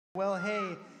Well,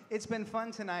 hey, it's been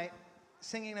fun tonight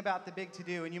singing about the big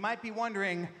to-do, and you might be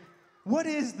wondering, what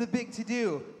is the big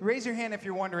to-do? Raise your hand if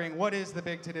you're wondering, what is the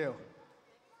big to-do?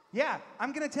 Yeah,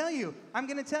 I'm gonna tell you.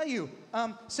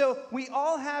 So we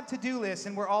all have to-do lists,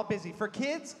 and we're all busy. For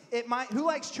kids, who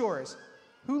likes chores?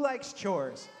 Who likes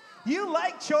chores? You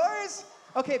like chores?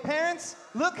 Okay, parents,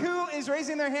 look who is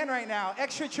raising their hand right now.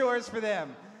 Extra chores for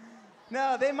them.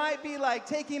 No, they might be like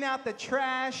taking out the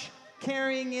trash,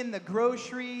 carrying in the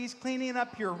groceries, cleaning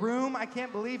up your room. I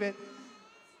can't believe it.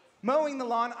 Mowing the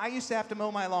lawn. I used to have to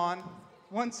mow my lawn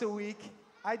once a week.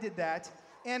 I did that.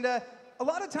 And a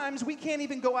lot of times we can't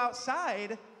even go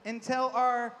outside until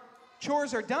our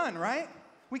chores are done, right?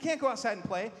 We can't go outside and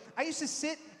play. I used to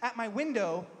sit at my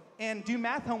window and do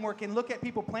math homework and look at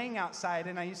people playing outside,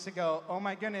 and I used to go, oh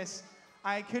my goodness,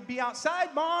 I could be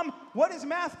outside, Mom. What is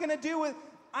math gonna do with...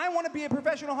 I want to be a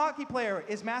professional hockey player.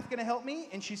 Is math going to help me?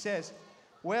 And she says,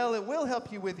 well, it will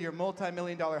help you with your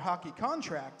multi-million-dollar hockey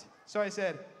contract. So I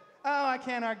said, oh, I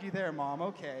can't argue there, Mom.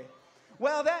 Okay.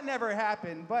 Well, that never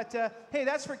happened. But, hey,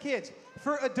 that's for kids.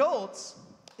 For adults,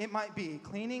 it might be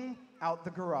cleaning out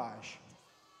the garage.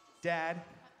 Dad,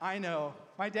 I know.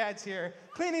 My dad's here.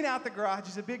 Cleaning out the garage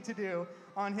is a big to-do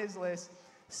on his list.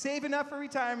 Save enough for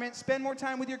retirement. Spend more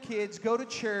time with your kids. Go to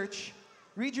church.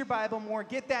 Read your Bible more,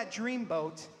 get that dream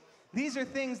boat. These are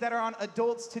things that are on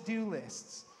adults' to-do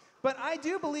lists. But I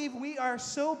do believe we are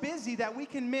so busy that we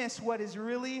can miss what is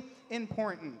really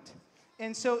important.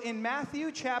 And so in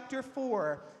Matthew chapter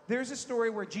 4, there's a story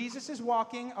where Jesus is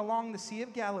walking along the Sea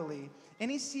of Galilee, and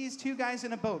he sees two guys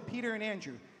in a boat, Peter and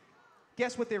Andrew.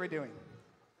 Guess what they were doing?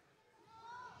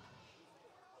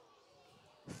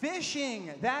 Fishing.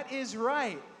 That is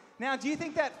right. Now, do you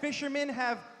think that fishermen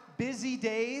have busy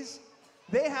days?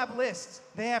 They have lists.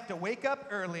 They have to wake up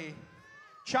early,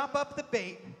 chop up the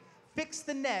bait, fix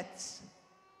the nets,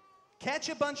 catch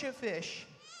a bunch of fish,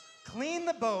 clean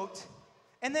the boat,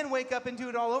 and then wake up and do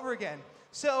it all over again.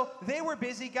 So they were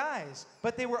busy guys,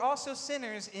 but they were also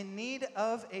sinners in need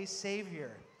of a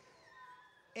Savior.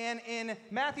 And in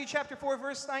Matthew chapter 4,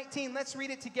 verse 19, let's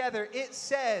read it together. It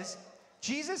says,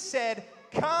 Jesus said,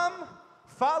 "Come,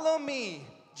 follow me,"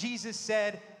 Jesus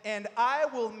said, "and I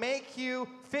will make you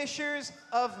fishers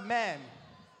of men."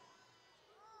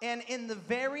 And in the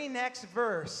very next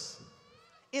verse,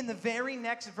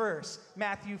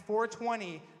 Matthew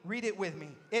 4:20, read it with me.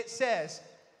 It says,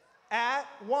 "At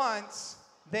once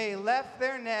they left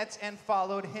their nets and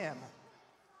followed him."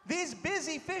 These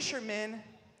busy fishermen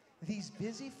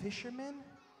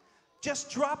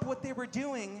just dropped what they were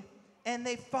doing and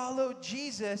they followed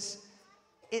Jesus.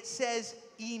 It says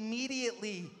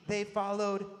immediately they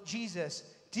followed Jesus.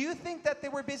 Do you think that they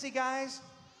were busy guys?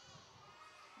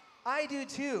 I do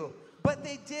too. But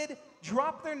they did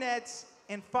drop their nets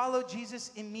and follow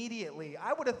Jesus immediately.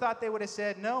 I would have thought they would have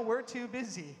said, no, we're too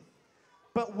busy.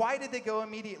 But why did they go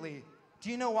immediately? Do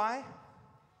you know why?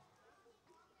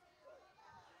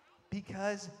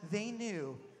 Because they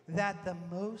knew that the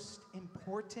most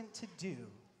important to do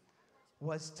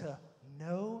was to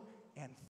know and